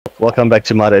Welcome back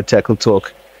to MYDO Tackle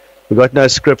Talk. We've got no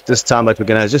script this time, but we're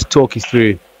going to just talk you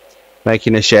through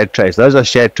making a shad trace. Those are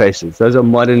shad traces. Those are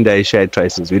modern day shad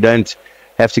traces. We don't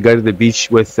have to go to the beach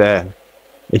with a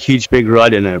huge big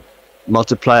rod and a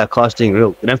multiplier casting reel.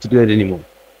 You don't have to do that anymore.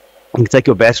 You can take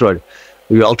your bass rod,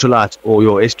 or your ultralight, or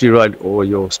your estuary rod, or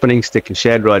your spinning stick and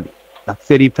shad rod, like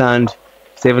 30 pound,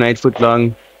 7-8 foot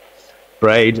long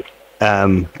braid,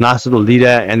 nice little leader,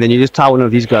 and then you just tie one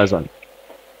of these guys on.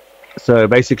 So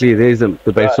basically, there's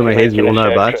the bait swimmer heads we all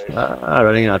know about.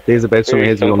 Running out. There's the bait swimmer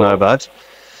heads we all know about,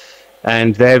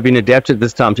 and they have been adapted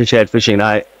this time to shad fishing.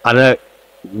 I know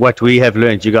what we have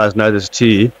learned. You guys know this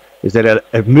too. Is that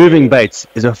a moving bait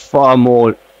is a far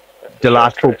more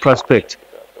delightful prospect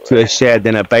to a shad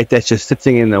than a bait that's just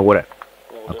sitting in the water.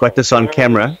 I've got this on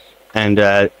camera, and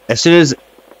as soon as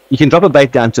you can drop a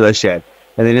bait down to the shad,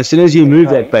 and then as soon as you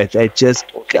move that bait, they just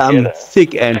come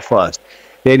thick and fast.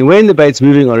 Then when the bait's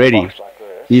moving already,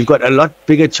 you've got a lot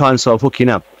bigger chance of hooking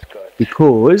up,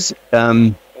 because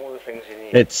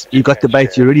you've got the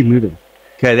bait, you're already moving.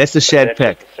 Okay, that's the shad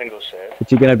pack that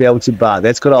you're going to be able to buy.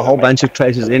 That's got a whole bunch of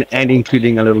traces in, and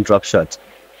including a little drop shot.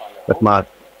 But my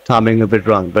timing a bit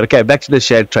wrong. But okay, back to the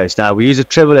shad trace. Now we use a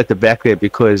treble at the back there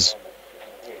because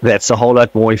that's a whole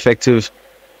lot more effective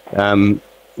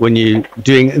when you're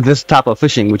doing this type of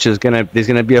fishing, which is there's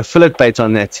gonna be a fillet bait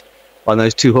on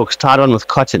those two hooks tied on with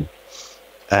cotton.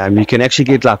 You can actually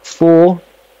get like 4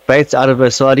 baits out of a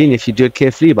sardine if you do it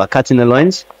carefully by cutting the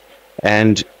loins,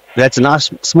 and that's a nice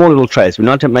small little trace. We're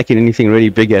not making anything really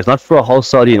big here. It's not for a whole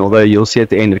sardine, although you'll see at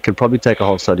the end it could probably take a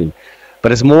whole sardine,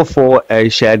 but it's more for a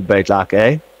shad bait like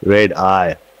a red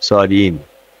eye sardine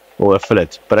or a fillet.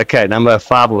 But okay, number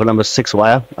 5 or number 6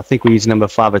 wire. I think we use number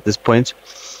 5 at this point.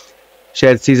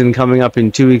 Shad season coming up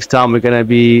in 2 weeks time. We're going to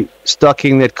be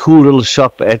stocking that cool little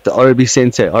shop at the RB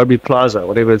Center, RB Plaza,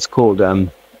 whatever it's called,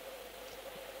 in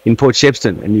Port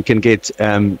Shepstone, and you can get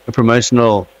a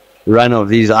promotional run of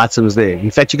these items there.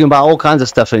 In fact, you can buy all kinds of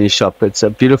stuff in your shop. It's a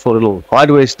beautiful little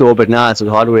hardware store, but now it's a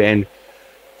hardware and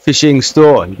fishing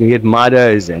store. You can get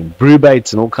MYDOs and brew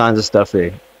baits and all kinds of stuff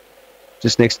there,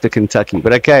 just next to Kentucky.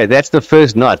 But okay, that's the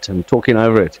first knot. I'm talking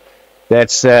over it.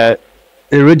 That's a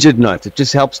rigid knot. It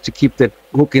just helps to keep that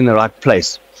hook in the right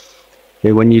place.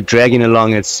 Okay, when you're dragging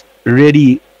along, it's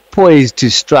ready, poised to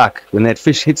strike. When that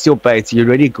fish hits your bait, you're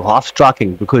already half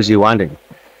striking because you're winding.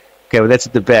 Okay, well, that's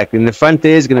at the back. In the front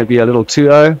there is going to be a little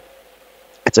 2-0.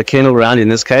 It's a kennel round in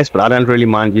this case, but I don't really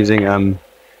mind using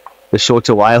the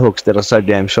shorter wire hooks that are so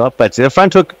damn sharp. But the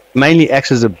front hook mainly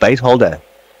acts as a bait holder.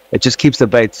 It just keeps the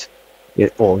bait,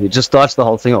 or it just starts the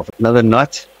whole thing off. Another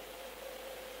knot.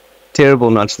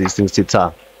 Terrible knots, these things to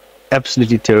tie.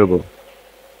 Absolutely terrible.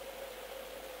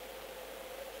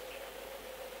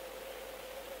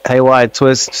 Haywire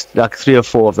twist, like 3 or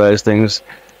 4 of those things.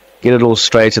 Get it all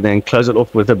straight and then close it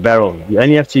off with a barrel. You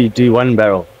only have to do 1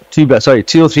 barrel. 2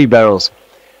 or 3 barrels.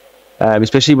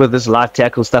 Especially with this light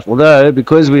tackle stuff. Although,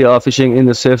 because we are fishing in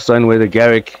the surf zone where the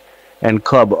garrick and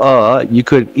cob are, you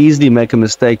could easily make a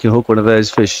mistake and hook one of those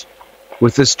fish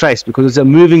with this trace, because it's a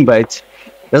moving bait.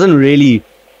 It doesn't really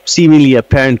seemingly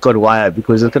apparent got wire,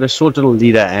 because it's got a short little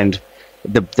leader, and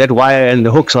that wire and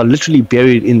the hooks are literally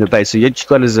buried in the bait. So what you've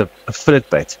got is a fillet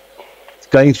bait. It's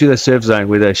going through the surf zone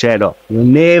with a shad off. You'll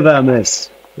never miss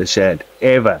the shad,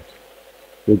 ever.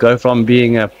 You'll go from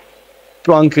being a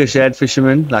plonker shad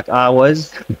fisherman like I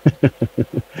was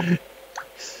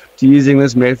to using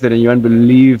this method, and you won't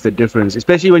believe the difference,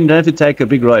 especially when you don't have to take a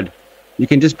big rod. You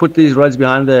can just put these rods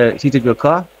behind the seat of your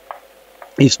car.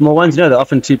 These small ones, they're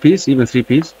often 2-piece, even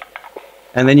 3-piece,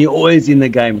 and then you're always in the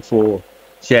game for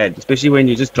shad, especially when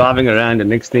you're just driving around and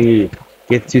next thing you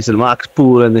get to St. Mark's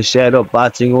Pool and the shad are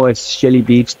biting, or it's Shelly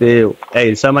Beach there.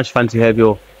 Hey, it's so much fun to have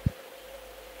your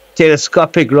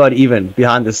telescopic rod even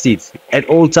behind the seat at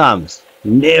all times.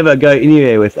 Never go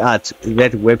anywhere without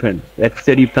that weapon, that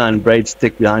 30-pound braid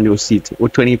stick behind your seat, or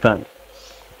 20 pound.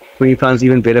 20 pounds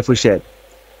even better for shad.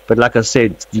 But like I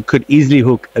said, you could easily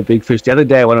hook a big fish. The other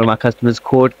day, one of my customers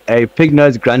caught a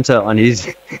pig-nosed grunter on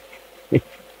his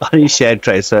on his shad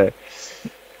tray. So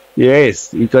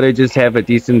yes, you've got to just have a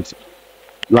decent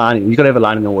line. You've got to have a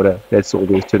line in the water. That's all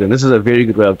there is to it. And this is a very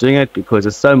good way of doing it, because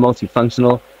it's so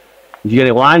multifunctional. You're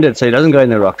going to wind it so it doesn't go in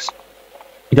the rocks.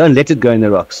 You don't let it go in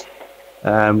the rocks.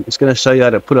 It's going to show you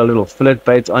how to put a little fillet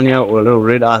bait on you, or a little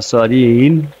red eye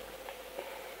sardine.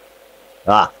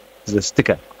 There's a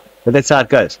sticker. But that's how it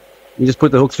goes. You just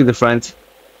put the hook through the front,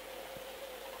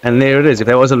 and there it is. If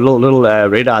there was a little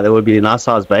red eye, that would be a nice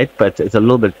size bait, but it's a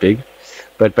little bit big.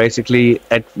 But basically,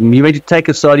 you need to take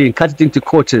a sardine, cut it into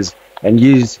quarters, and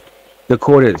use the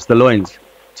loins,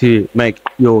 to make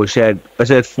your shad.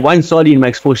 So one sardine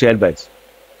makes 4 shad baits.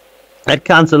 That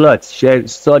counts a lot.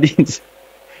 Sardines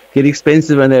get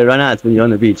expensive when they run out when you're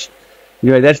on the beach.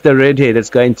 Anyway, that's the redhead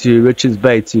that's going to Richard's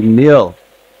Bait to Neil.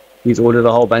 He's ordered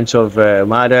a whole bunch of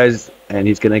MYDOs and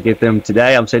he's going to get them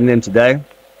today. I'm sending them today.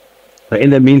 But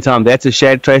in the meantime, that's a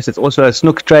shad trace. It's also a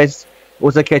snook trace.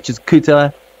 Also catches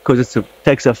kuta because it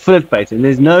takes a fillet bait. And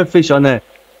there's no fish on the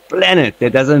planet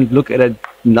that doesn't look at a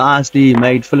nicely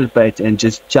made fillet bait and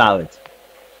just chow it.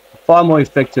 Far more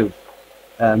effective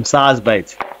size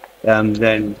bait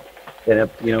than a,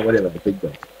 whatever, a big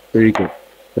bait. Very good.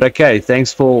 But okay,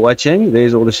 thanks for watching.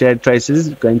 There's all the shad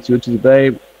traces going to the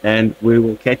bay, and we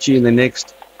will catch you in the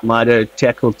next MYDO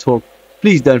Tackle Talk.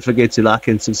 Please don't forget to like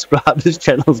and subscribe. This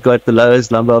channel's got the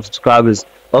lowest number of subscribers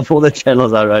of all the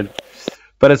channels I run,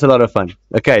 but it's a lot of fun.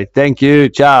 Okay, thank you.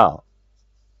 Ciao.